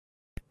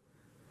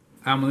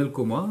I'm Anil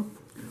Kumar.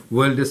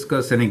 We'll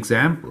discuss an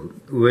example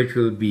which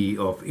will be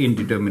of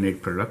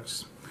indeterminate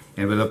products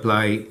and will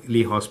apply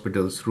L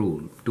Hopitals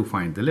Rule to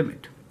find the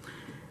limit.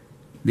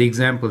 The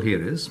example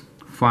here is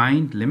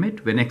find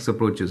limit when x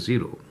approaches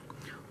 0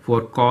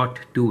 for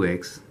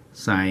cot2x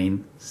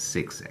sin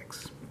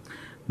 6x.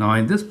 Now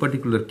in this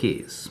particular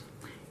case,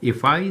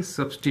 if I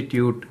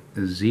substitute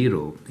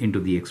 0 into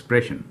the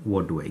expression,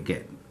 what do I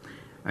get?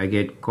 I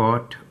get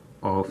cot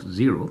of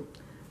 0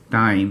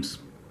 times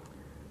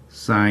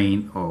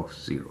sine of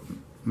 0.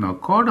 Now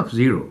cot of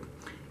 0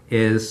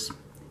 is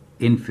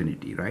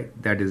infinity,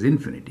 right? That is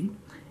infinity.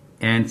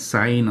 And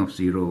sine of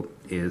 0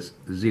 is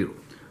 0.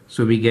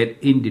 So we get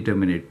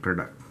indeterminate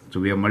product. So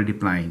we are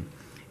multiplying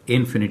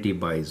infinity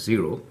by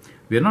 0.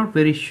 We are not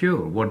very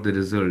sure what the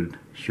result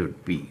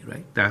should be,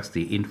 right? That's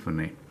the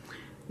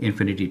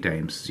infinity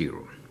times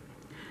 0.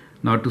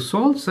 Now to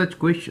solve such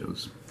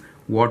questions,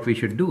 what we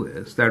should do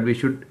is that we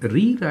should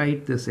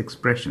rewrite this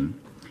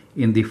expression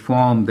in the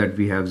form that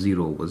we have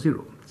 0 over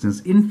 0.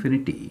 Since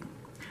infinity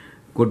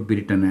could be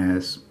written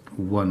as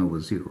 1 over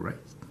 0, right?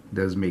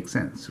 Does make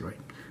sense, right?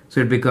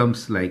 So it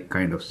becomes like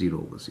kind of 0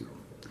 over 0.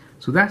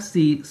 So that's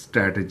the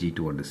strategy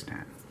to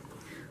understand.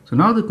 So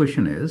now the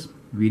question is,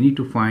 we need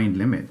to find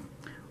limit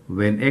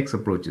when x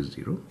approaches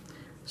 0.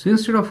 So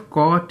instead of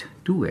cot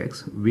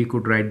 2x, we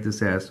could write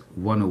this as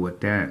 1 over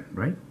tan,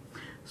 right?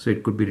 So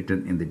it could be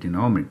written in the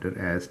denominator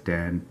as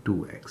tan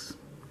 2x.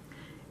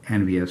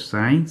 And we have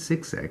sin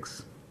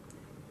 6x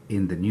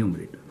in the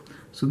numerator.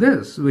 So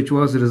this, which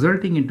was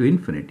resulting into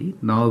infinity,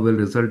 now will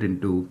result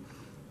into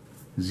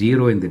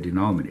 0 in the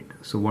denominator.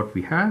 So what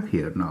we have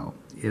here now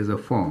is a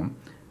form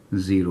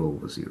 0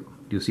 over 0.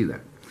 Do you see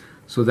that?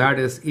 So that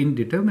is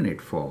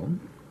indeterminate form.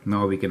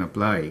 Now we can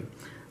apply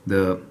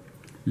the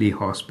L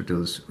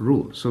Hopitals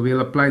rule. So we'll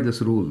apply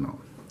this rule now.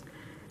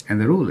 And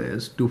the rule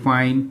is to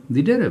find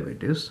the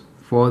derivatives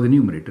for the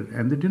numerator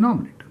and the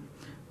denominator.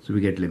 So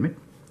we get limit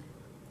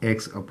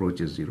x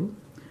approaches 0.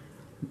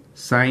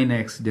 Sin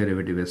x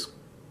derivative is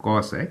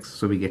cos x.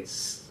 So we get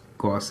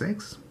cos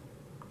x,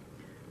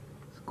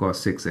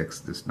 cos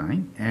 6x this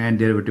time. And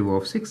derivative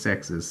of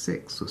 6x is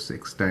 6. So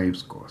 6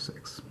 times cos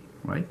x,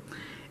 right?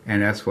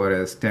 And as far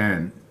as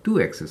tan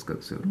 2x is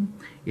concerned,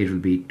 it will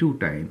be 2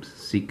 times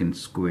secant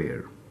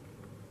square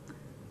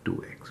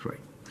 2x, right?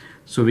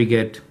 So we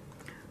get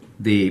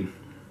the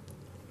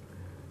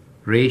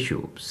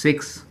ratio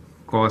 6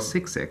 cos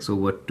 6x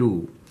over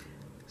 2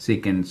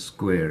 secant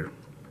square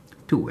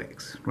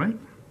 2x, right?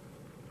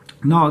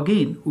 Now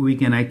again, we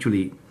can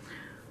actually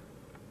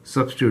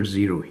substitute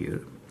 0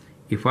 here.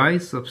 If I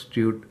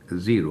substitute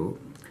 0,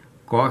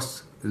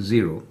 cos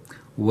 0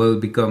 will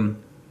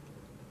become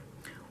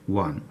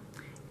 1,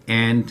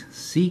 and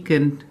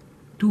secant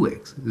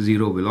 2x,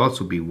 0 will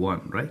also be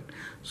 1, right?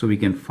 So we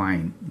can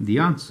find the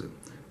answer.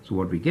 So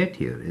what we get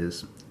here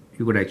is,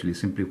 you could actually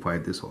simplify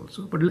this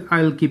also, but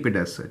I'll keep it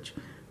as such.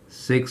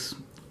 6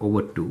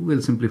 over 2,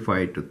 we'll simplify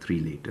it to 3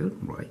 later,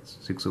 right?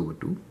 6 over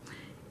 2.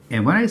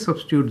 And when I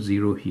substitute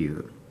 0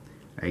 here,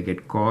 I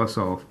get cos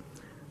of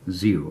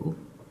 0,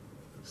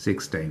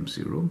 6 times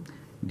 0,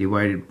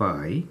 divided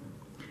by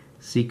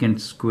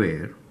secant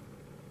square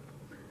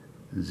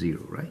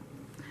 0, right?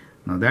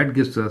 Now that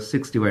gives us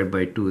 6 divided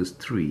by 2 is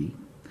 3.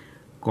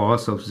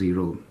 Cos of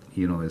 0,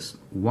 is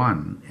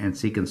 1, and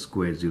secant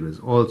square 0 is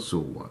also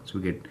 1. So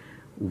we get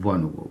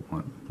 1 over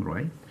 1,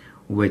 right?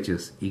 Which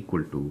is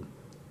equal to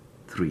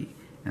 3.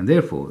 And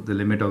therefore, the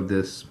limit of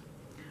this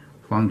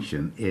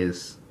function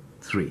is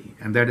 3.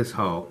 And that is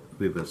how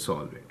we will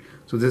solve it.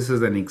 So this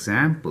is an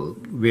example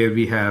where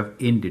we have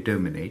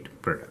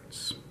indeterminate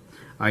products.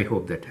 I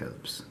hope that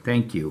helps.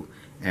 Thank you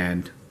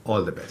and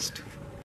all the best.